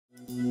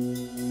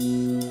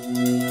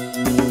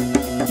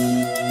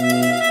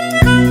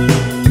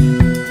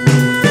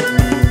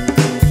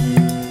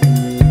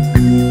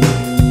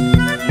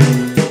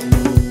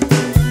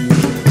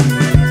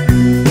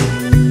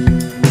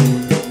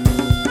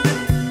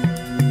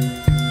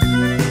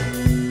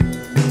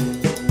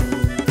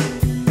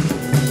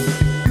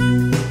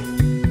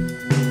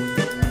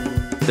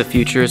The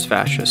Future is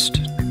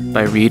Fascist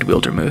by Rhyd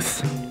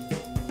Wildermuth.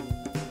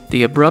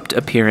 The abrupt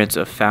appearance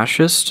of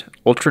fascist,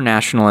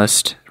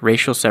 ultranationalist,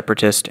 racial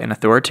separatist, and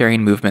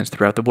authoritarian movements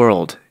throughout the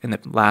world in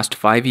the last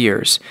 5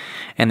 years,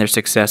 and their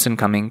success in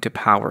coming to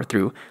power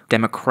through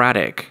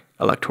democratic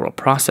electoral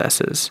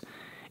processes,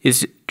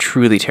 is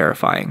truly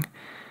terrifying.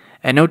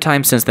 At no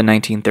time since the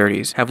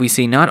 1930s have we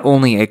seen not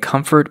only a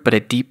comfort but a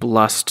deep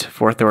lust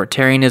for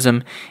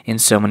authoritarianism in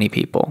so many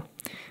people.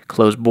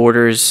 Closed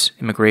borders,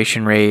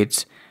 immigration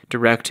raids,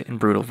 direct and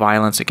brutal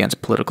violence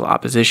against political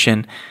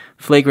opposition,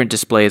 flagrant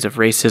displays of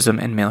racism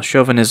and male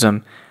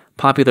chauvinism,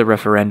 popular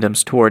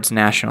referendums towards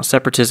national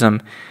separatism,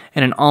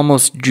 and an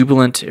almost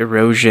jubilant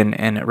erosion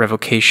and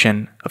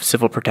revocation of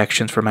civil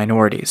protections for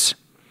minorities.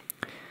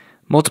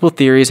 Multiple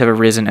theories have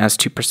arisen as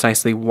to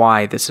precisely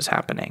why this is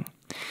happening.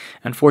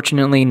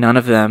 Unfortunately, none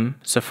of them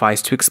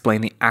suffice to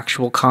explain the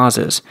actual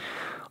causes,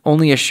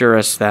 only assure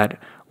us that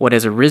what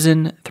has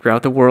arisen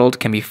throughout the world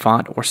can be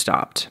fought or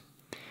stopped.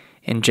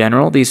 In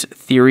general, these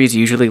theories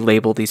usually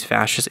label these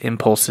fascist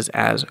impulses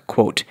as,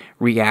 quote,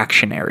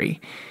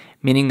 reactionary,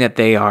 meaning that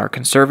they are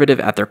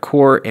conservative at their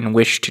core and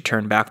wish to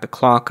turn back the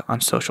clock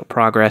on social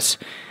progress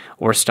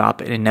or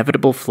stop an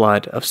inevitable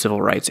flood of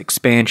civil rights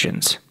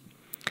expansions.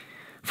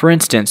 For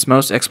instance,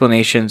 most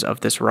explanations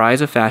of this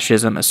rise of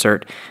fascism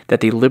assert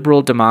that the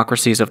liberal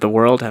democracies of the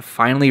world have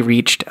finally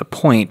reached a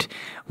point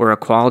where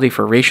equality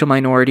for racial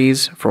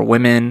minorities, for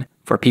women,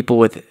 for people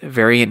with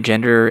variant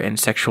gender and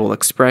sexual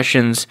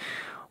expressions,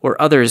 or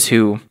others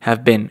who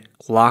have been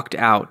locked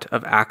out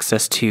of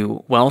access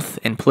to wealth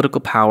and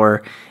political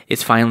power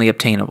is finally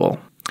obtainable.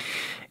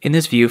 In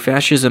this view,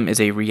 fascism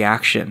is a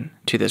reaction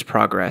to this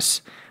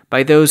progress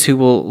by those who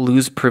will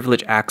lose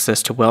privileged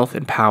access to wealth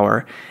and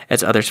power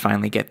as others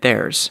finally get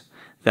theirs.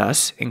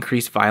 Thus,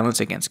 increased violence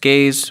against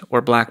gays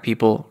or black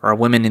people or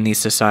women in these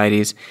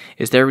societies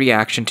is their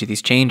reaction to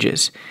these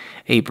changes,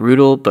 a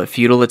brutal but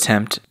futile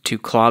attempt to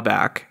claw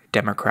back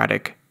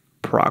democratic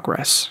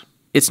progress.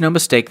 It's no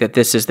mistake that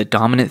this is the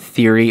dominant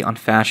theory on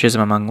fascism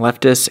among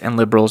leftists and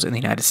liberals in the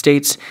United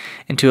States,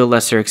 and to a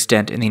lesser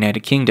extent in the United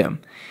Kingdom.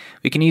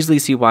 We can easily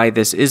see why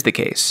this is the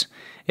case.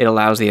 It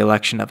allows the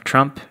election of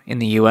Trump in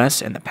the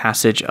US and the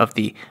passage of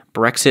the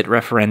Brexit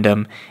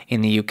referendum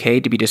in the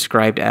UK to be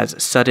described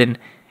as sudden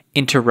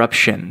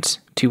interruptions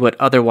to what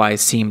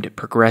otherwise seemed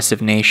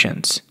progressive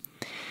nations.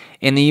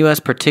 In the US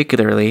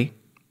particularly,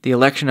 the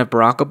election of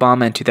Barack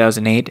Obama in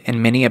 2008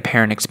 and many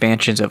apparent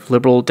expansions of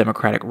liberal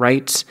democratic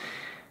rights,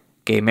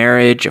 gay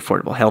marriage,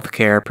 affordable health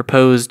care,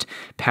 proposed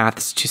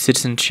paths to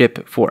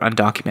citizenship for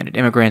undocumented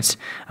immigrants,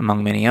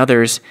 among many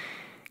others,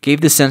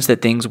 gave the sense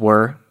that things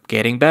were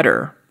getting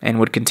better and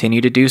would continue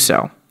to do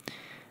so.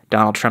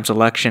 Donald Trump's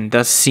election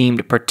thus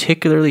seemed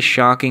particularly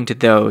shocking to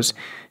those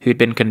who had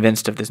been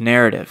convinced of this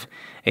narrative,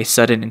 a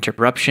sudden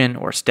interruption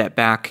or step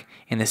back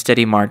in the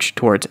steady march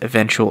towards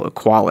eventual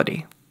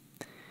equality.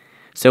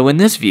 So in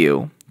this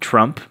view,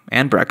 Trump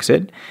and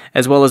Brexit,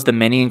 as well as the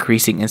many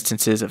increasing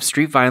instances of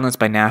street violence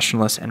by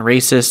nationalists and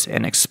racists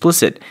and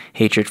explicit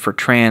hatred for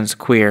trans,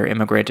 queer,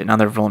 immigrant, and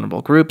other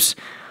vulnerable groups,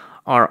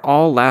 are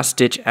all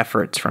last-ditch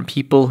efforts from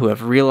people who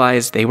have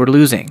realized they were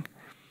losing.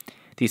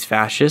 These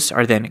fascists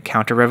are then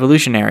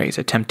counter-revolutionaries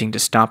attempting to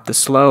stop the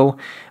slow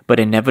but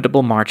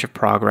inevitable march of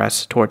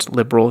progress towards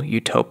liberal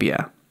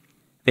utopia.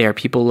 They are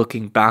people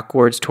looking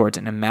backwards towards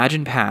an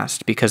imagined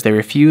past because they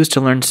refuse to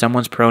learn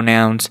someone's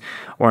pronouns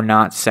or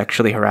not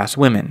sexually harass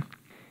women.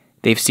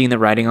 They've seen the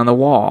writing on the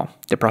wall,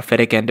 the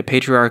prophetic end to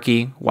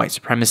patriarchy, white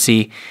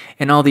supremacy,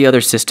 and all the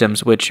other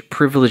systems which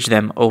privilege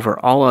them over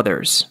all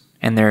others,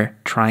 and they're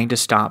trying to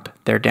stop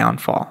their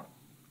downfall.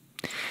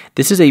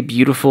 This is a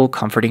beautiful,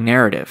 comforting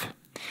narrative.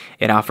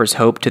 It offers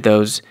hope to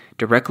those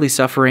directly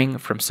suffering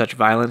from such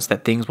violence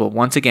that things will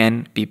once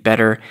again be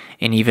better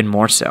and even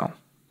more so.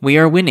 We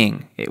are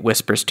winning, it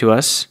whispers to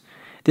us.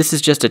 This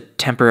is just a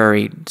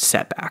temporary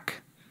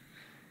setback.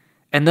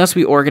 And thus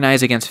we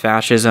organize against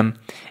fascism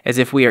as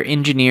if we are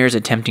engineers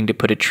attempting to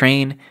put a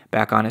train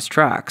back on its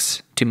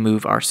tracks to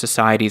move our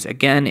societies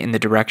again in the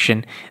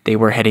direction they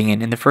were heading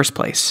in the first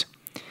place.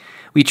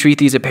 We treat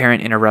these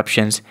apparent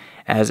interruptions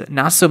as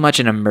not so much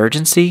an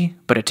emergency,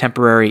 but a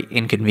temporary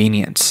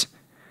inconvenience.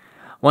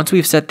 Once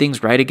we've set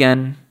things right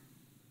again,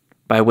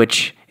 by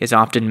which is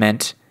often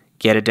meant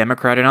get a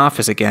Democrat in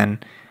office again,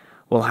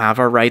 we'll have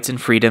our rights and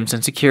freedoms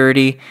and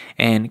security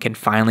and can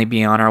finally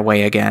be on our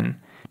way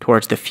again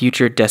towards the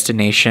future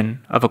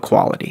destination of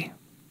equality.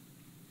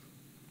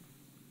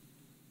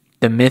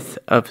 The myth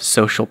of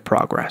social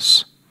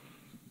progress.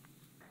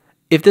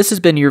 If this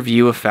has been your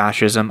view of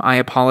fascism, I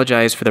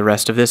apologize for the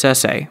rest of this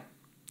essay.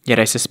 Yet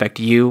I suspect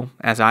you,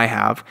 as I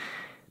have,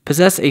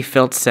 possess a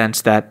felt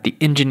sense that the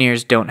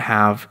engineers don't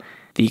have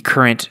the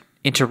current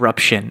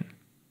interruption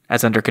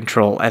as under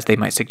control as they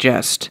might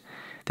suggest,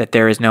 that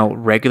there is no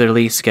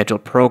regularly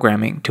scheduled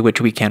programming to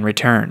which we can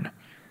return.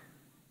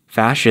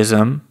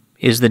 Fascism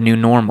is the new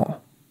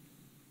normal.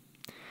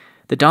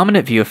 The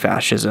dominant view of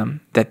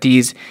fascism, that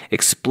these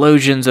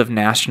explosions of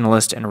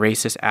nationalist and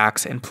racist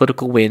acts and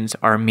political wins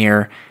are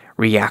mere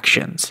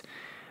reactions,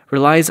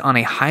 relies on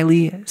a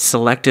highly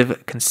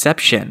selective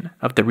conception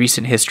of the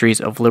recent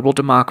histories of liberal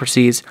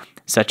democracies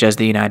such as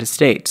the United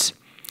States.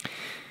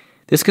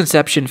 This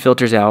conception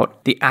filters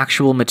out the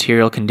actual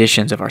material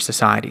conditions of our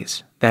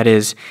societies. That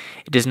is,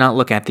 it does not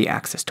look at the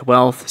access to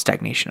wealth,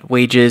 stagnation of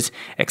wages,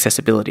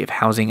 accessibility of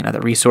housing and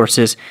other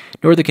resources,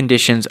 nor the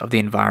conditions of the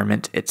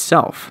environment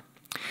itself,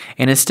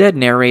 and instead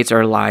narrates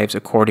our lives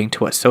according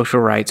to what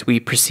social rights we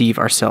perceive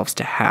ourselves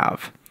to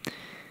have.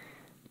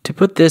 To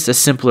put this a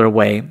simpler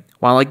way,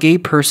 while a gay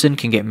person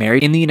can get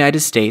married in the United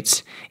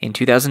States in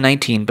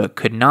 2019 but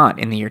could not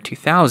in the year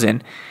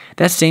 2000,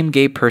 that same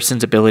gay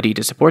person's ability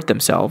to support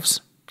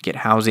themselves, get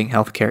housing,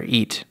 healthcare,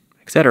 eat,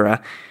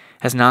 etc.,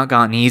 has not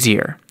gotten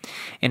easier.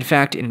 In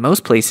fact, in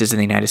most places in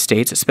the United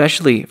States,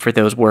 especially for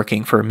those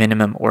working for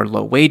minimum or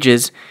low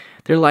wages,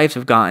 their lives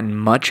have gotten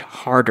much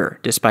harder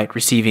despite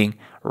receiving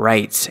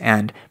rights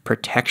and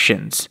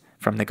protections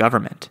from the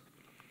government.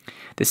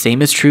 The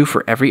same is true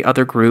for every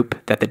other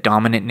group that the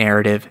dominant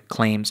narrative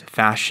claims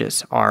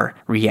fascists are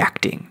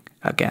reacting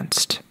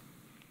against.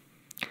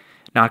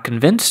 Not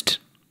convinced?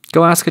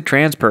 Go ask a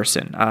trans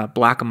person, a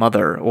black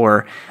mother,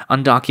 or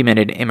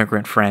undocumented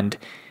immigrant friend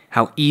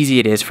how easy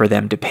it is for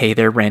them to pay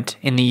their rent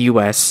in the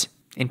US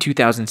in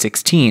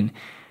 2016,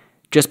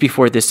 just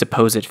before this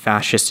supposed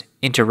fascist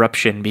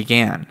interruption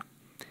began.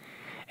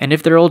 And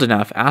if they're old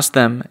enough, ask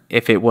them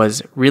if it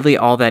was really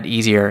all that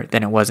easier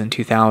than it was in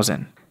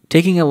 2000.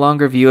 Taking a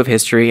longer view of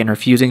history and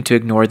refusing to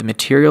ignore the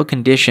material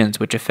conditions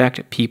which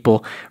affect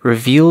people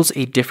reveals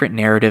a different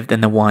narrative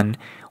than the one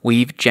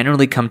we've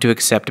generally come to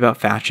accept about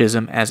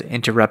fascism as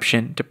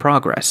interruption to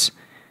progress.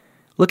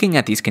 Looking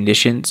at these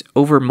conditions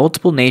over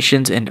multiple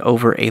nations and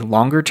over a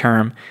longer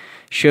term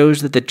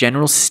shows that the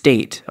general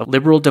state of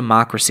liberal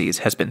democracies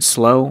has been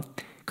slow,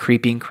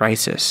 creeping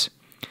crisis.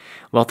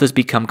 Wealth has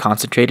become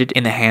concentrated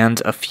in the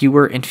hands of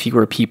fewer and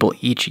fewer people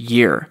each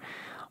year,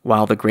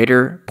 while the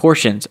greater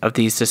portions of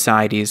these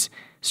societies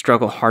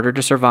struggle harder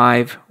to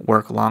survive,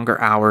 work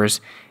longer hours,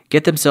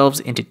 get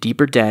themselves into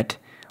deeper debt,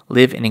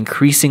 live in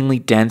increasingly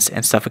dense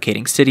and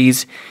suffocating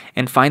cities,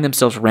 and find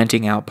themselves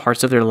renting out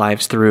parts of their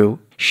lives through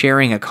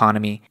sharing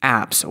economy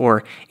apps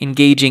or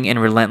engaging in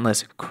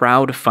relentless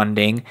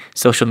crowdfunding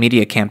social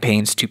media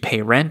campaigns to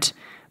pay rent,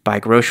 buy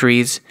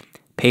groceries,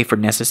 pay for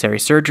necessary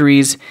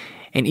surgeries,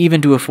 and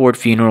even to afford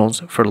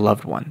funerals for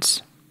loved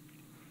ones.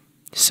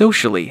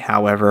 Socially,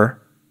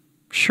 however,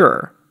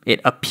 sure,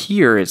 it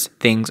appears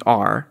things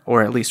are,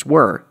 or at least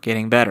were,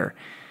 getting better.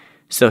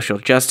 Social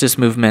justice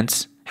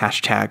movements,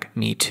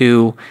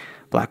 #MeToo,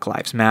 Black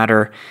Lives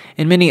Matter,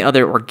 and many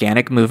other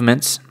organic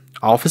movements,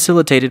 all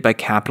facilitated by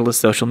capitalist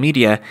social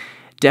media,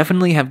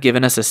 definitely have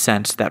given us a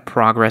sense that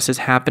progress is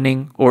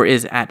happening or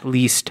is at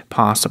least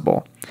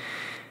possible.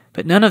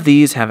 But none of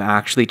these have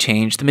actually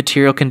changed the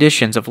material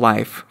conditions of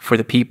life for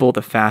the people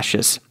the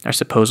fascists are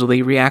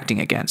supposedly reacting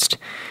against.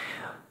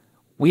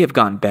 We have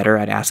gotten better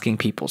at asking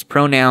people's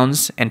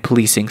pronouns and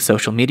policing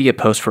social media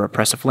posts for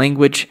oppressive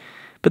language,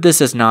 but this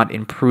has not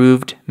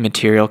improved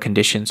material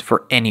conditions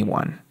for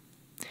anyone.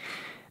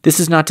 This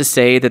is not to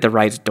say that the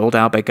rights doled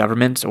out by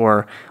governments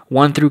or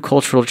won through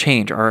cultural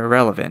change are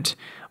irrelevant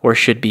or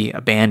should be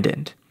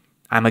abandoned.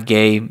 I'm a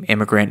gay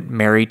immigrant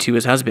married to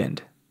his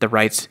husband. The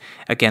rights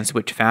against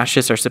which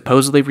fascists are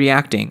supposedly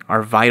reacting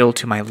are vital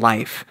to my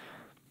life,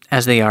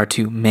 as they are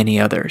to many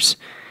others.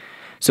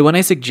 So when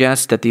I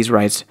suggest that these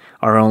rights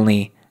are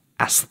only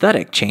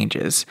aesthetic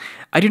changes,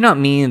 I do not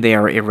mean they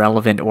are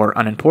irrelevant or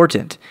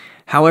unimportant.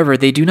 However,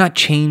 they do not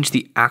change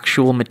the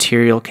actual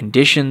material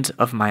conditions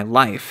of my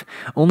life,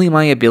 only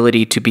my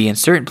ability to be in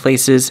certain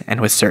places and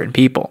with certain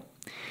people.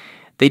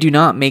 They do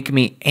not make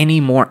me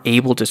any more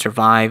able to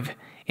survive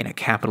in a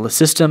capitalist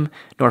system,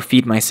 nor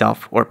feed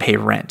myself or pay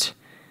rent.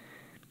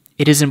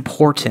 It is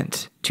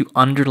important to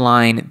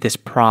underline this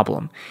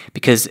problem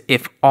because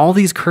if all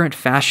these current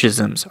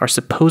fascisms are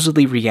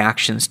supposedly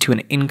reactions to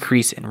an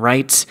increase in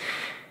rights,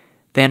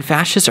 then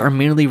fascists are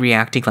merely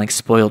reacting like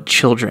spoiled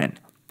children,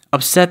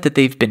 upset that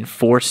they've been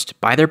forced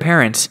by their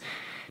parents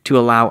to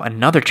allow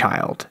another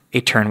child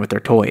a turn with their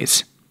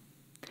toys.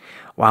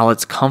 While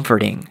it's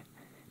comforting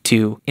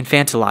to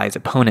infantilize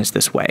opponents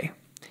this way,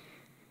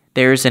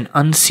 there's an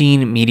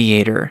unseen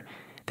mediator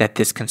that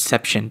this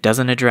conception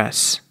doesn't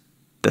address: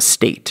 the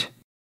state.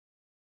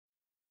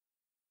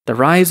 The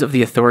rise of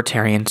the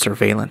authoritarian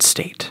surveillance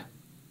state.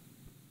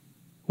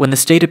 When the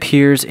state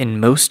appears in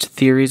most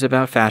theories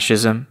about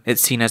fascism,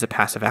 it's seen as a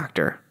passive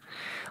actor.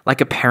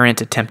 Like a parent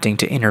attempting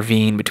to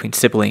intervene between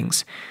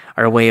siblings,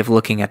 our way of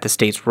looking at the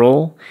state's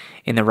role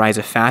in the rise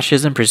of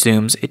fascism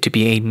presumes it to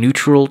be a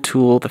neutral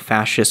tool the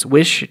fascists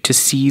wish to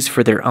seize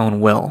for their own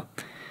will.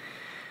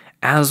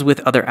 As with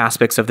other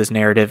aspects of this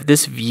narrative,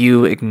 this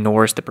view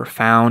ignores the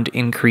profound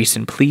increase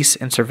in police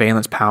and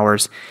surveillance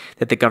powers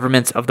that the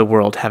governments of the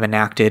world have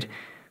enacted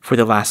for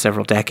the last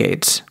several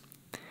decades.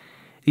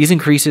 These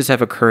increases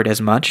have occurred as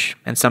much,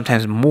 and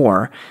sometimes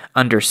more,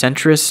 under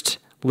centrist,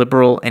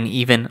 liberal, and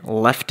even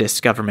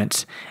leftist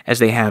governments as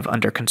they have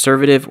under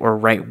conservative or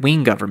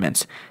right-wing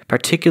governments,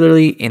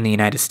 particularly in the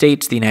United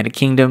States, the United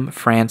Kingdom,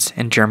 France,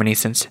 and Germany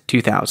since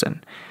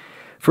 2000.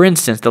 For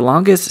instance, the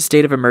longest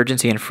state of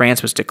emergency in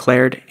France was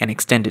declared and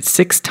extended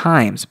 6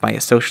 times by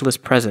a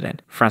socialist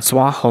president,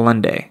 François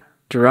Hollande.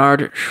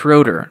 Gerhard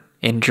Schroeder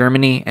in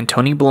Germany and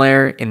Tony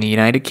Blair in the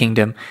United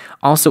Kingdom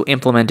also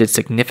implemented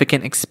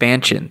significant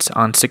expansions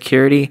on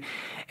security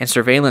and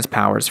surveillance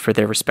powers for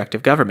their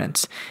respective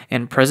governments,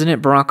 and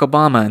President Barack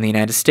Obama in the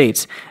United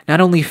States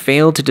not only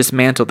failed to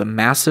dismantle the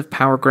massive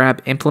power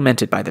grab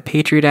implemented by the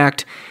Patriot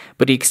Act,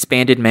 but he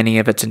expanded many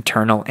of its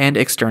internal and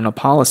external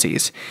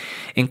policies,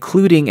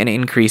 including an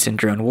increase in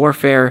drone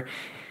warfare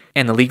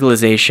and the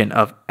legalization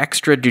of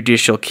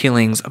extrajudicial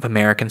killings of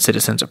American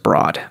citizens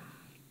abroad.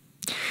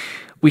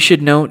 We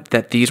should note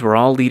that these were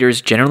all leaders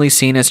generally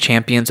seen as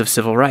champions of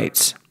civil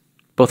rights.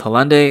 Both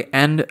Hollande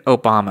and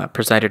Obama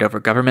presided over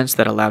governments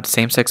that allowed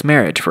same-sex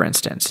marriage, for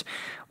instance,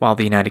 while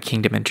the United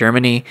Kingdom and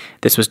Germany,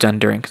 this was done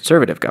during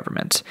conservative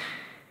governments.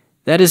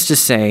 That is to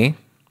say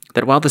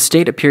that while the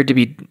state appeared to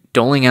be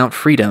doling out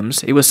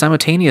freedoms, it was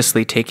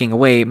simultaneously taking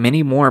away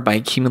many more by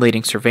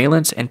accumulating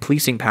surveillance and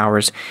policing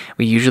powers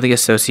we usually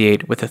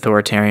associate with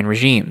authoritarian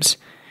regimes.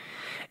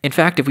 In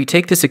fact, if we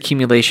take this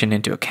accumulation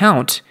into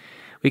account,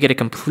 we get a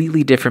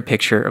completely different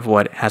picture of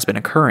what has been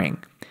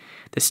occurring.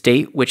 The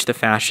state which the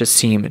fascists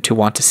seem to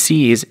want to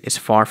seize is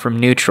far from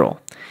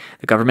neutral.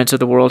 The governments of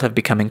the world have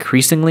become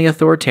increasingly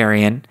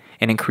authoritarian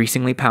and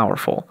increasingly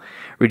powerful,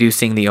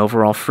 reducing the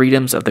overall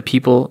freedoms of the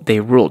people they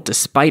ruled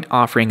despite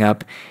offering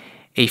up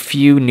a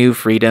few new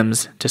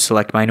freedoms to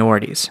select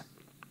minorities.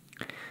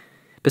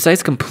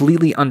 Besides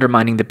completely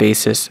undermining the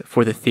basis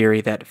for the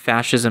theory that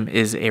fascism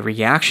is a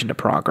reaction to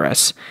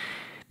progress,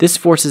 this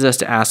forces us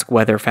to ask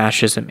whether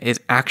fascism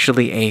is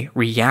actually a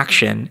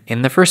reaction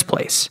in the first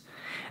place.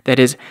 That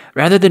is,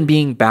 rather than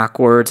being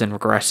backwards and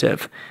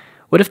regressive,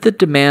 what if the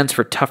demands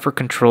for tougher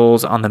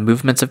controls on the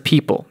movements of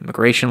people,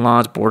 immigration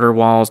laws, border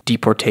walls,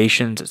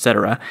 deportations,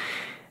 etc.,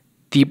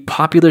 the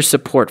popular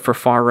support for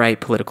far-right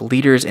political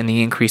leaders and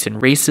the increase in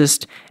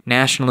racist,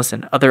 nationalist,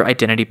 and other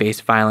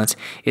identity-based violence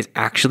is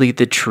actually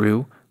the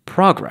true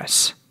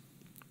progress?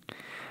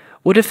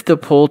 What if the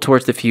pull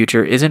towards the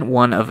future isn't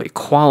one of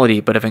equality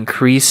but of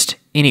increased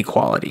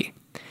inequality,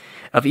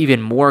 of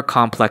even more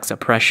complex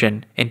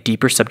oppression and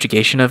deeper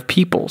subjugation of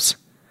peoples?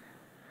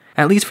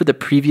 At least for the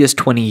previous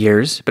 20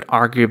 years, but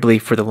arguably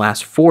for the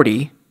last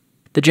 40,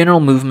 the general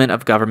movement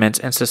of governments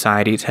and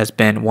societies has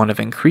been one of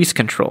increased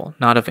control,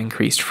 not of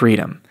increased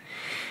freedom.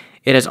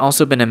 It has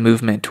also been a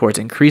movement towards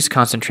increased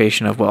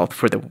concentration of wealth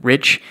for the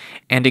rich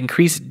and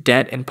increased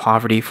debt and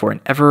poverty for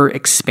an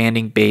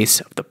ever-expanding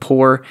base of the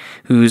poor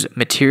whose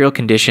material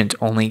conditions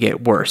only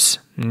get worse,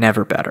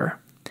 never better.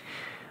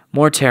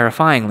 More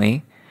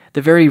terrifyingly,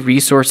 the very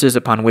resources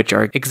upon which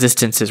our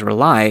existences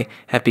rely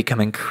have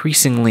become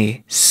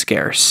increasingly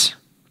scarce.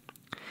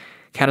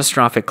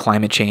 Catastrophic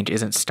climate change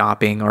isn't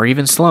stopping or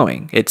even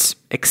slowing, it's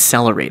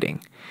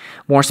accelerating.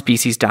 More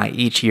species die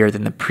each year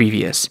than the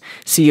previous.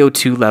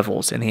 CO2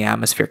 levels in the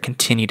atmosphere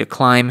continue to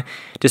climb.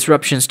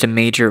 Disruptions to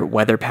major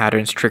weather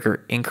patterns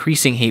trigger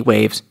increasing heat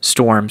waves,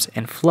 storms,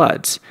 and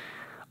floods.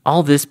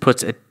 All this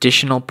puts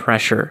additional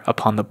pressure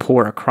upon the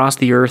poor across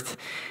the earth,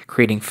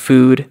 creating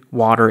food,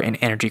 water, and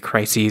energy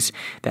crises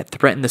that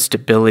threaten the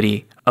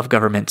stability of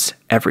governments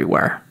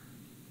everywhere.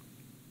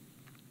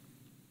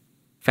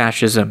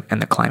 Fascism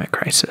and the climate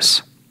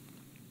crisis.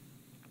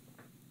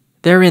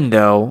 Therein,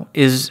 though,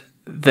 is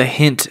the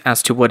hint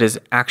as to what is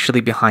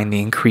actually behind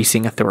the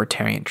increasing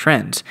authoritarian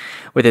trends,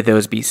 whether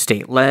those be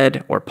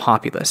state-led or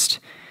populist.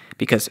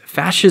 Because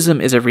fascism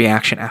is a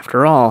reaction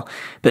after all,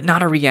 but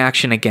not a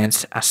reaction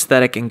against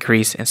aesthetic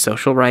increase in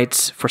social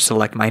rights for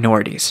select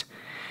minorities.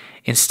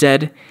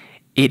 Instead,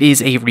 it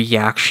is a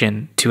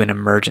reaction to an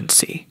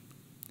emergency.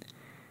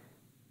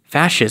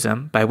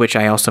 Fascism, by which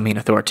I also mean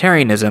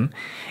authoritarianism,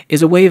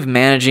 is a way of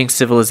managing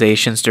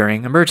civilizations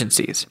during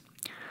emergencies.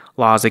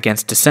 Laws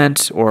against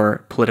dissent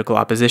or political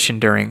opposition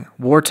during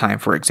wartime,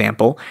 for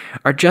example,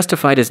 are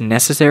justified as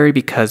necessary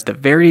because the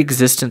very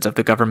existence of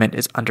the government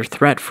is under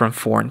threat from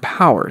foreign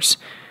powers,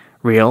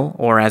 real,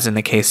 or as in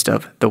the case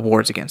of the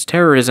wars against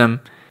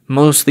terrorism,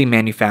 mostly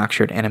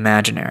manufactured and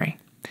imaginary.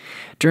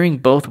 During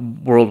both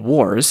world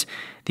wars,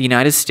 the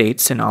United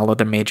States and all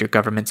other major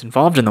governments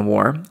involved in the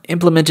war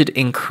implemented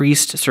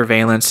increased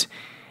surveillance,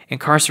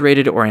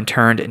 incarcerated or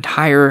interned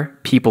entire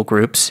people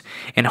groups,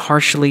 and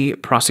harshly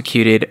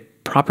prosecuted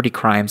property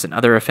crimes and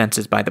other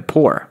offenses by the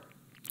poor.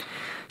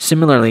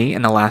 Similarly,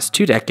 in the last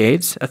 2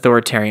 decades,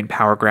 authoritarian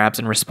power grabs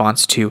in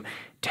response to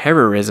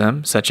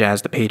terrorism, such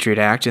as the Patriot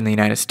Act in the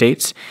United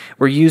States,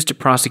 were used to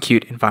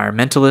prosecute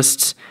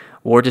environmentalists,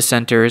 war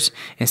dissenters,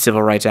 and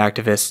civil rights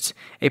activists,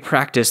 a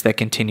practice that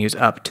continues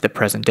up to the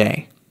present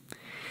day.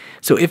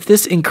 So if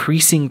this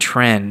increasing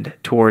trend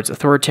towards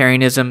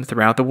authoritarianism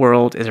throughout the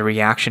world is a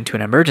reaction to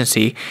an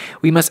emergency,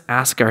 we must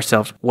ask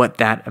ourselves what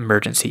that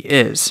emergency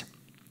is.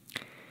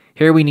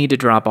 Here we need to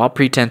drop all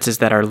pretenses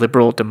that our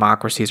liberal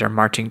democracies are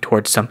marching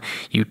towards some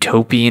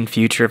utopian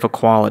future of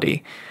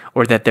equality,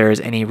 or that there is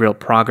any real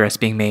progress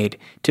being made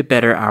to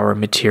better our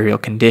material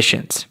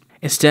conditions.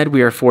 Instead,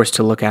 we are forced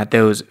to look at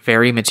those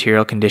very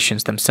material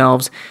conditions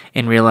themselves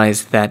and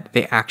realize that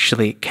they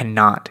actually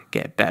cannot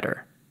get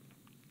better.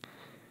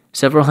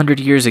 Several hundred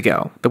years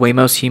ago, the way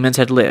most humans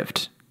had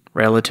lived,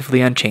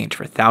 relatively unchanged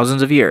for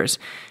thousands of years,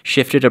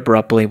 shifted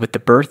abruptly with the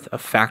birth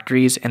of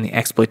factories and the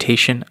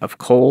exploitation of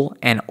coal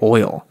and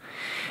oil.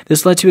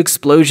 This led to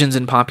explosions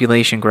in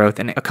population growth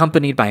and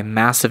accompanied by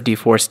massive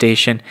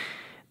deforestation,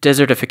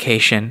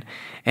 desertification,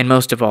 and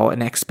most of all, an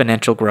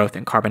exponential growth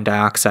in carbon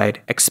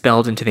dioxide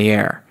expelled into the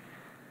air.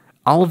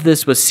 All of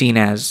this was seen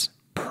as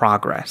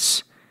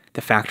progress.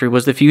 The factory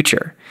was the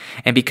future,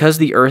 and because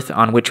the earth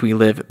on which we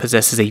live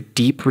possesses a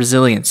deep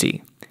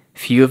resiliency,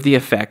 few of the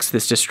effects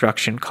this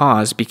destruction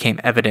caused became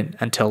evident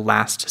until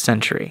last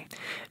century.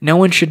 No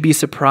one should be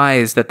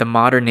surprised that the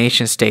modern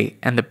nation-state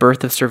and the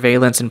birth of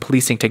surveillance and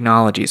policing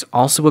technologies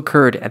also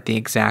occurred at the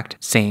exact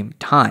same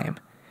time.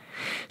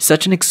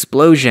 Such an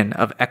explosion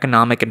of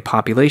economic and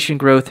population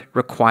growth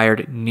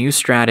required new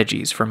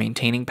strategies for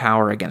maintaining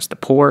power against the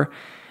poor,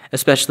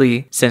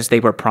 especially since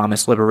they were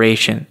promised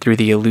liberation through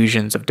the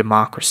illusions of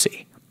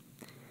democracy.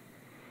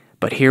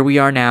 But here we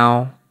are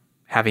now,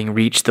 having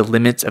reached the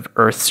limits of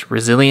Earth's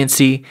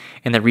resiliency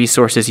and the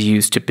resources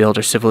used to build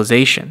our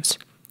civilizations,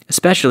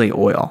 especially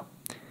oil.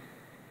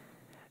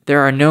 There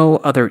are no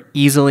other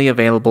easily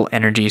available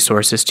energy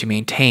sources to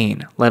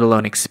maintain, let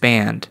alone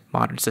expand,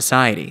 modern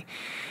society.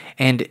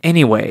 And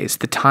anyways,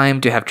 the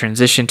time to have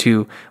transitioned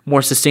to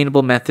more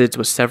sustainable methods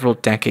was several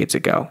decades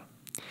ago.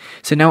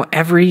 So now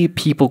every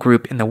people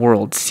group in the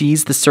world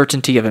sees the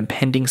certainty of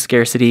impending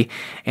scarcity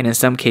and in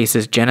some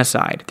cases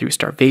genocide through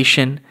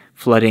starvation,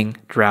 flooding,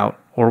 drought,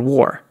 or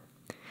war.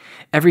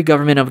 Every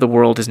government of the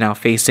world is now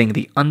facing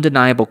the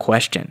undeniable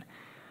question: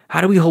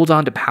 how do we hold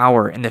on to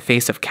power in the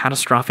face of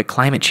catastrophic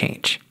climate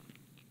change?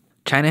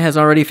 China has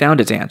already found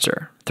its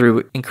answer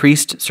through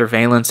increased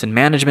surveillance and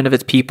management of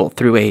its people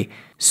through a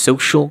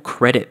social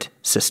credit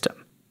system.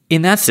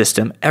 In that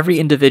system, every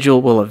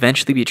individual will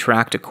eventually be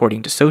tracked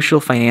according to social,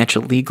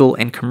 financial, legal,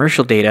 and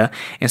commercial data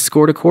and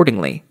scored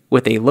accordingly,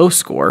 with a low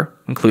score,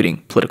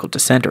 including political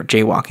dissent or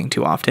jaywalking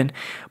too often,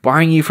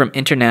 barring you from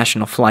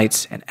international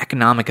flights and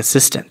economic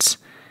assistance.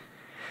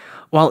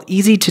 While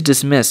easy to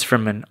dismiss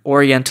from an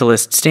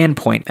Orientalist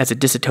standpoint as a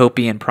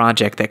dystopian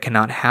project that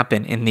cannot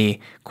happen in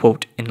the,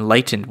 quote,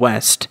 enlightened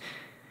West,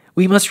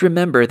 we must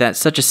remember that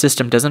such a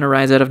system doesn't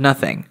arise out of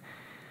nothing,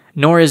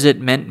 nor is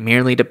it meant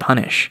merely to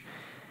punish.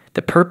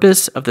 The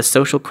purpose of the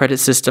social credit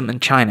system in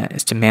China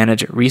is to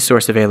manage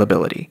resource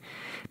availability.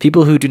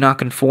 People who do not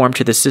conform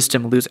to the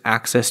system lose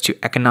access to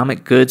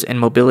economic goods and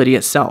mobility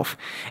itself,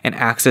 and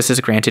access is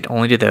granted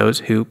only to those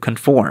who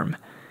conform.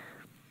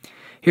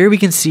 Here we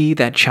can see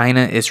that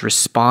China is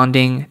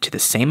responding to the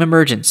same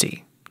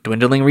emergency,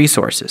 dwindling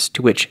resources,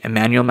 to which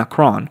Emmanuel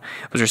Macron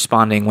was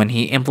responding when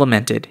he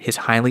implemented his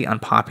highly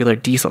unpopular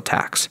diesel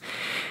tax.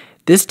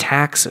 This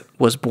tax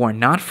was born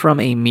not from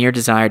a mere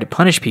desire to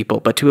punish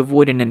people, but to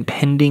avoid an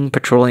impending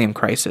petroleum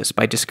crisis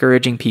by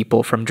discouraging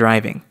people from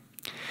driving.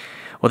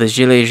 While the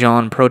Gilets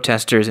jaunes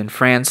protesters in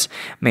France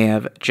may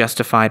have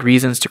justified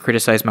reasons to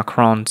criticize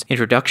Macron's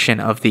introduction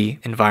of the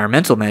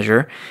environmental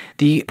measure,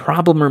 the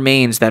problem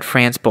remains that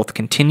France both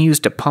continues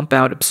to pump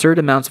out absurd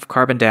amounts of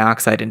carbon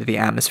dioxide into the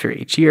atmosphere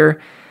each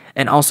year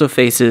and also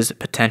faces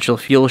potential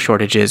fuel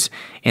shortages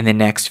in the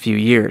next few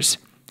years.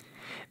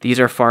 These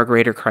are far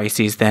greater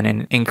crises than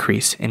an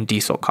increase in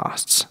diesel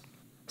costs.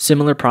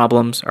 Similar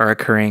problems are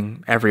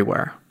occurring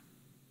everywhere.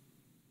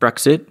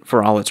 Brexit,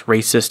 for all its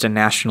racist and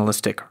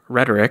nationalistic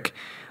rhetoric,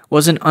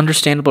 was an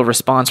understandable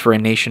response for a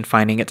nation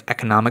finding its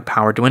economic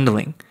power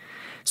dwindling.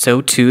 So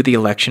too the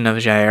election of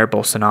Jair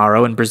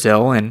Bolsonaro in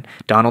Brazil and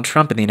Donald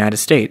Trump in the United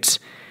States.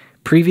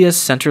 Previous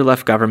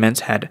center-left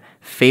governments had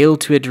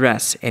failed to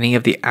address any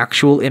of the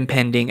actual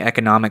impending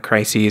economic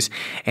crises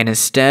and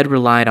instead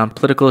relied on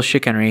political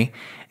chicanery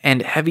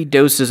and heavy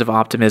doses of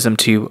optimism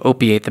to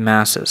opiate the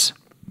masses.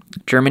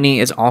 Germany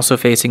is also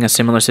facing a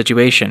similar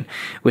situation,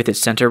 with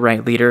its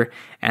center-right leader,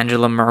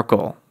 Angela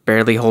Merkel,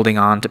 barely holding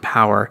on to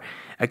power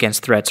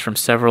against threats from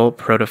several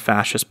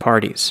proto-fascist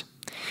parties.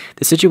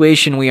 The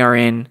situation we are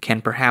in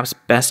can perhaps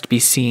best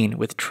be seen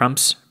with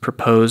Trump's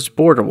proposed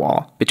border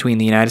wall between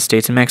the United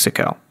States and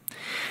Mexico.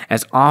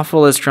 As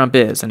awful as Trump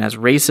is, and as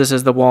racist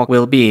as the wall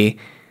will be,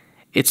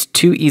 it's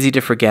too easy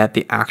to forget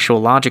the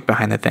actual logic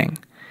behind the thing.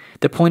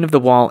 The point of the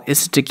wall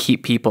isn't to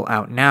keep people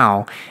out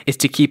now, it's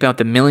to keep out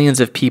the millions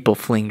of people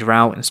fleeing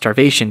drought and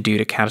starvation due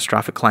to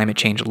catastrophic climate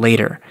change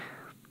later.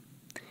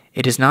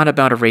 It is not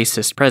about a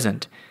racist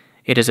present,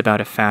 it is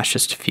about a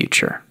fascist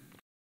future.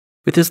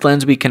 With this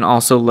lens, we can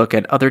also look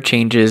at other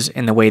changes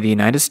in the way the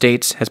United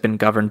States has been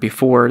governed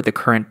before the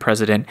current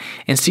president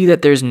and see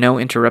that there's no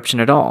interruption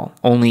at all,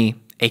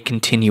 only a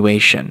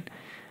continuation.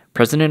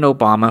 President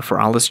Obama,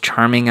 for all his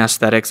charming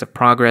aesthetics of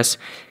progress,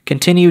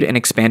 continued and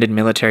expanded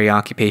military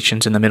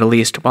occupations in the Middle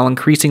East while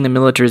increasing the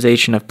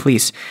militarization of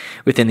police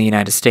within the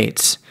United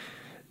States.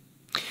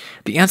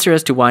 The answer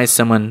as to why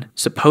someone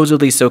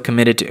supposedly so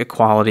committed to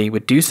equality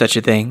would do such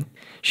a thing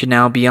should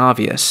now be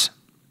obvious.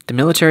 The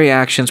military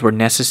actions were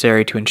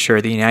necessary to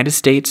ensure the United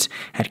States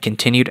had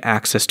continued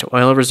access to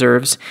oil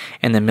reserves,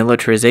 and the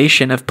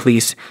militarization of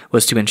police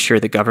was to ensure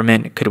the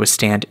government could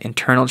withstand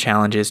internal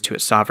challenges to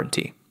its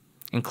sovereignty.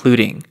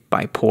 including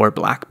by poor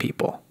black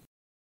people.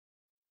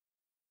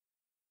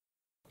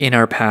 In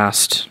our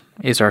past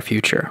is our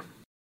future.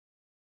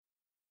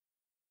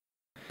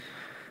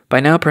 By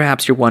now,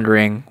 perhaps you're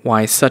wondering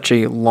why such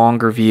a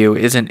longer view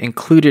isn't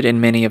included in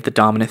many of the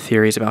dominant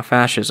theories about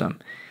fascism.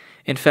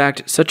 In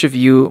fact, such a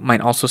view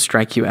might also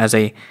strike you as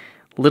a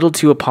little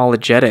too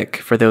apologetic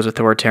for those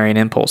authoritarian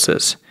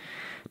impulses.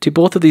 To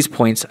both of these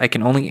points, I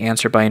can only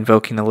answer by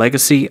invoking the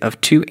legacy of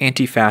two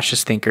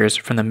anti-fascist thinkers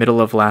from the middle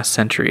of last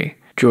century,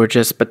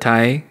 Georges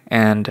Bataille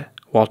and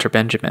Walter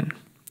Benjamin.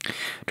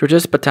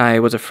 Georges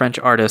Bataille was a French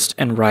artist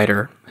and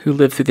writer who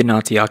lived through the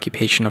Nazi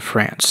occupation of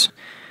France.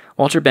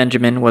 Walter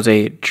Benjamin was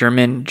a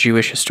German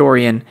Jewish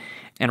historian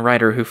and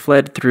writer who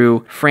fled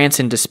through France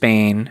into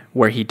Spain,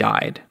 where he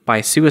died,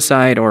 by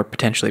suicide or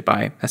potentially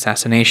by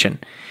assassination.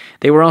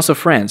 They were also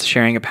friends,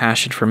 sharing a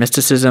passion for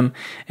mysticism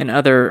and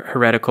other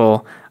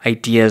heretical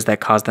ideas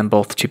that caused them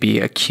both to be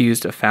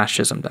accused of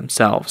fascism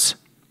themselves.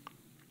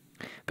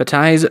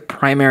 Bataille's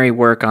primary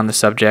work on the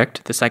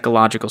subject, the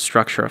psychological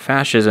structure of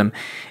fascism,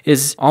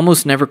 is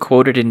almost never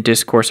quoted in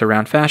discourse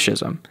around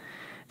fascism.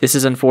 This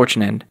is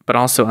unfortunate, but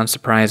also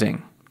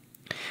unsurprising.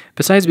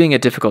 Besides being a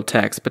difficult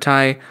text,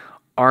 Bataille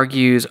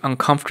argues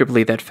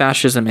uncomfortably that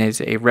fascism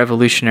is a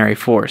revolutionary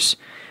force,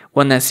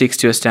 one that seeks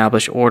to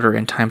establish order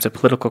in times of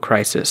political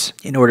crisis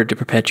in order to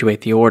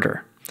perpetuate the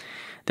order.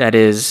 That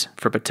is,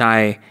 for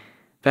Bataille,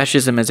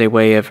 fascism is a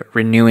way of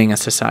renewing a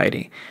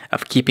society,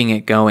 of keeping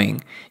it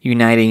going,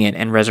 uniting it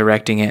and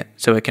resurrecting it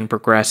so it can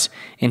progress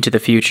into the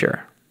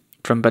future.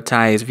 From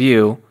Bataille's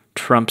view,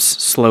 Trump's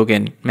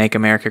slogan, "Make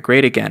America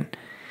Great Again,"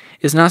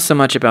 is not so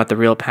much about the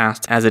real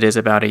past as it is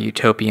about a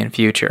utopian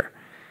future.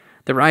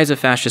 The rise of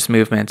fascist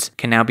movements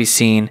can now be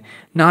seen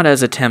not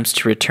as attempts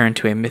to return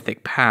to a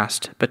mythic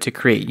past, but to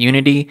create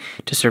unity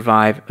to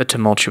survive a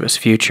tumultuous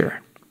future.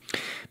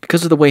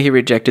 Because of the way he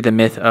rejected the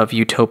myth of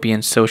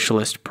utopian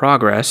socialist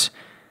progress,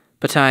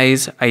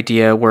 Bataille's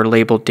ideas were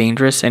labeled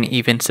dangerous and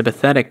even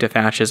sympathetic to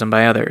fascism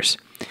by others.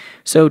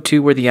 So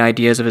too were the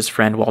ideas of his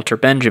friend Walter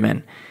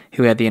Benjamin,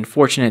 who had the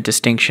unfortunate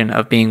distinction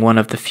of being one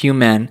of the few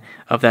men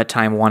of that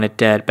time wanted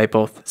dead by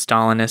both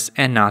Stalinists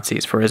and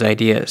Nazis for his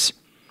ideas.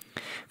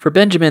 For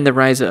Benjamin, the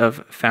rise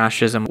of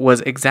fascism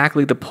was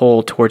exactly the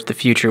pull towards the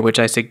future which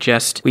I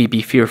suggest we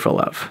be fearful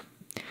of.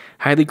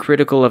 Highly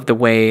critical of the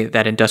way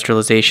that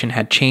industrialization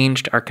had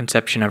changed our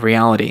conception of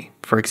reality,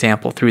 for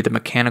example, through the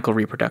mechanical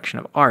reproduction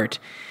of art,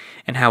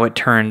 and how it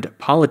turned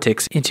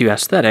politics into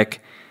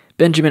aesthetic,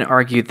 Benjamin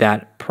argued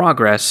that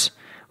progress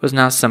was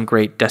not some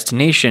great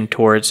destination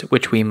towards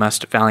which we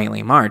must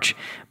valiantly march,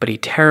 but a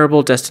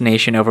terrible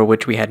destination over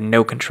which we had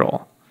no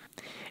control.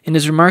 In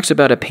his remarks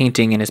about a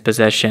painting in his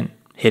possession,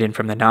 hidden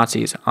from the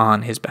Nazis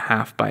on his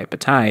behalf by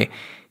Bataille,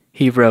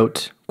 he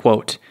wrote,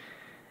 quote,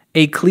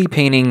 "A Klee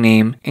painting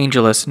named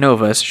Angelus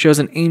Novus shows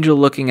an angel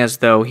looking as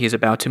though he is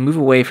about to move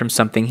away from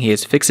something he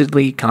is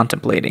fixedly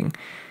contemplating.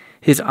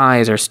 His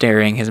eyes are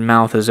staring, his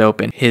mouth is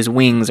open, his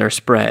wings are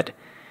spread.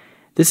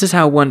 This is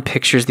how one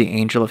pictures the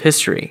angel of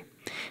history,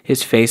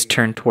 his face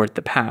turned toward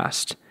the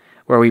past.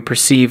 Where we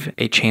perceive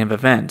a chain of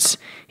events,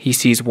 he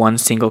sees one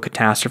single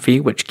catastrophe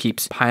which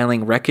keeps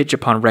piling wreckage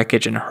upon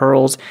wreckage and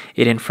hurls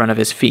it in front of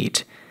his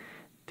feet.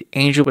 The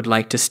angel would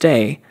like to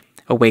stay,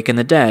 awaken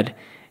the dead,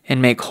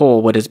 and make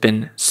whole what has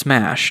been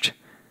smashed.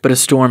 But a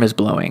storm is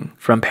blowing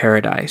from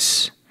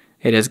paradise.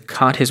 It has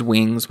caught his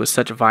wings with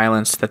such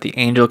violence that the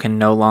angel can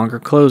no longer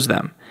close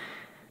them.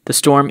 The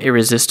storm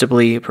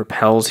irresistibly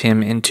propels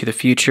him into the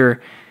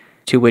future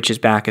to which his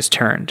back is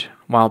turned,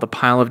 while the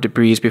pile of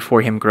debris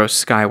before him grows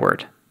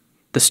skyward.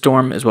 The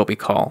storm is what we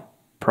call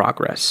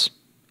progress."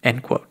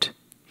 End quote.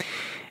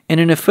 And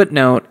in a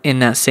footnote in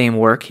that same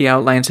work, he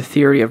outlines a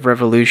theory of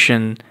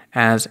revolution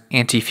as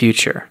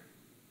anti-future.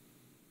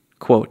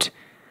 Quote,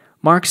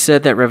 "Marx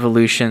said that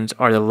revolutions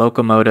are the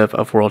locomotive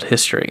of world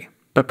history,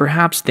 but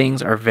perhaps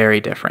things are very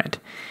different.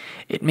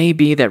 It may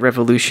be that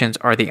revolutions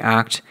are the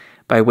act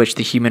by which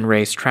the human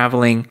race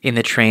traveling in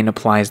the train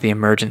applies the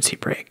emergency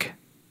brake."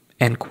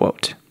 End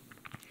quote.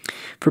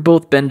 For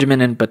both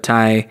Benjamin and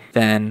Bataille,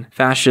 then,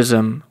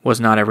 fascism was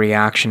not a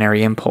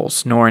reactionary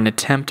impulse, nor an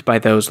attempt by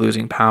those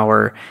losing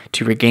power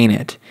to regain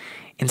it.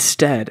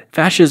 Instead,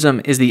 fascism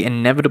is the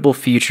inevitable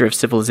future of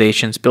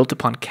civilizations built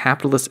upon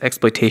capitalist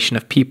exploitation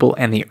of people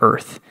and the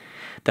earth,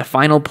 the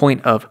final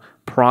point of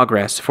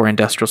progress for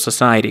industrial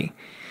society.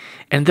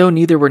 And though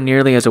neither were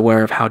nearly as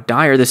aware of how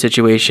dire the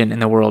situation in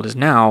the world is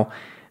now,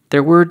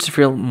 their words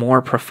feel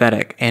more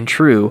prophetic and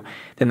true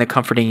than the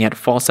comforting yet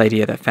false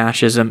idea that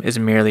fascism is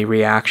merely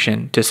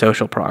reaction to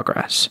social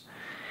progress.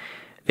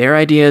 Their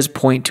ideas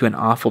point to an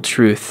awful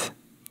truth.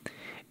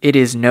 It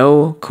is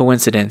no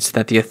coincidence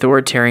that the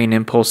authoritarian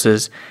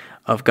impulses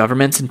of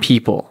governments and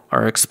people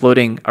are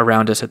exploding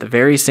around us at the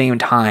very same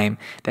time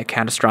that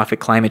catastrophic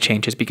climate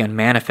change has begun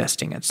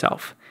manifesting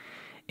itself.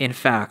 In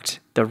fact,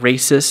 the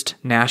racist,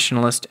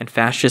 nationalist, and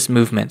fascist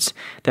movements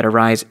that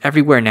arise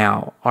everywhere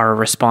now are a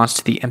response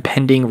to the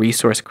impending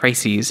resource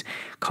crises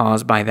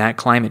caused by that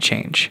climate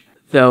change.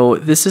 Though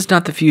this is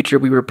not the future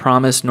we were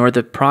promised nor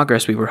the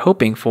progress we were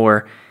hoping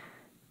for,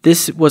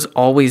 This was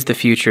always the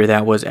future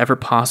that was ever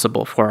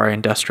possible for our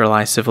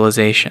industrialized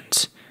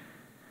civilizations.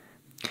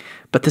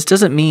 But this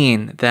doesn't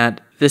mean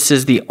that this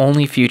is the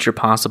only future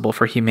possible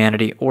for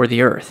humanity or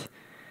the Earth.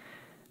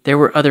 There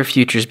were other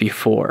futures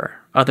before,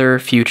 other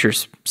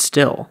futures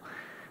still,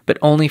 but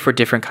only for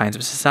different kinds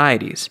of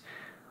societies,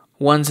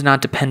 ones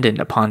not dependent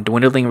upon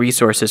dwindling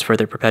resources for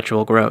their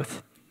perpetual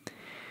growth.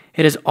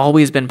 It has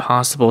always been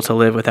possible to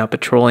live without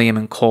petroleum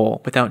and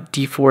coal, without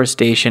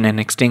deforestation and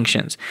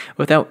extinctions,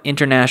 without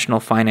international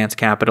finance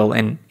capital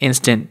and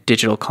instant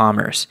digital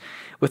commerce,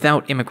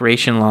 without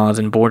immigration laws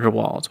and border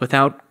walls,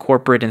 without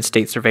corporate and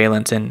state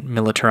surveillance and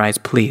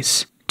militarized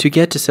police. To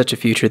get to such a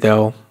future,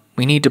 though,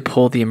 we need to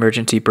pull the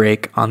emergency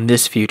brake on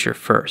this future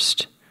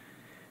first.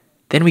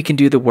 Then we can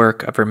do the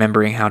work of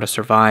remembering how to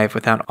survive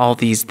without all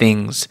these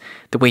things,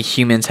 the way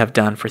humans have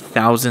done for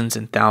thousands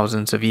and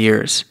thousands of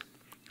years.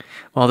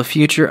 While the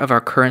future of our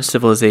current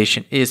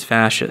civilization is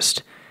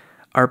fascist,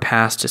 our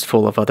past is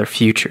full of other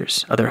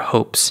futures, other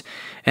hopes,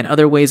 and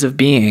other ways of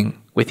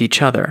being with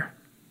each other.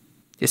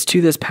 It's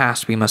to this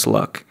past we must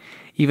look,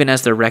 even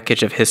as the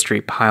wreckage of history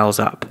piles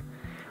up.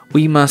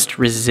 We must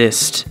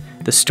resist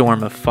the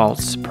storm of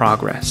false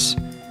progress,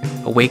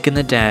 awaken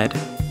the dead,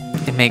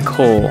 and make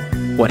whole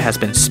what has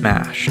been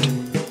smashed.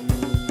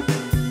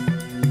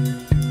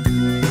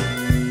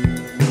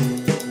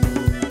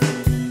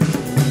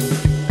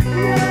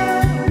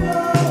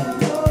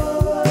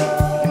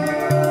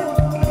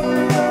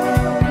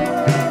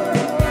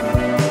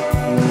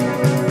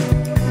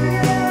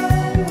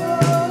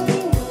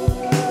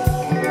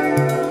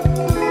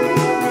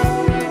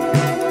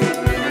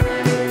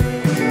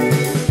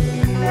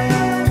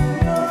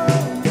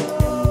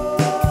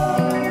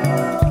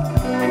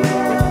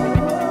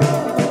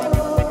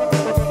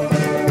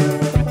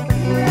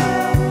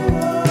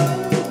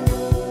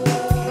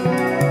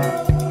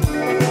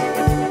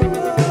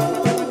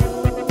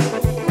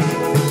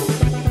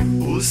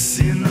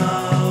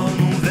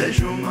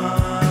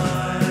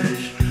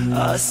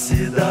 A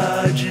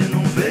cidade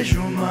não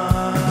vejo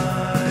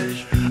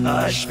mais,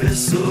 as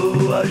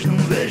pessoas não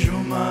vejo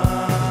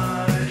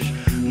mais,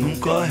 não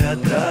corre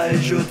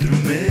atrás de outro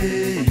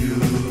meio.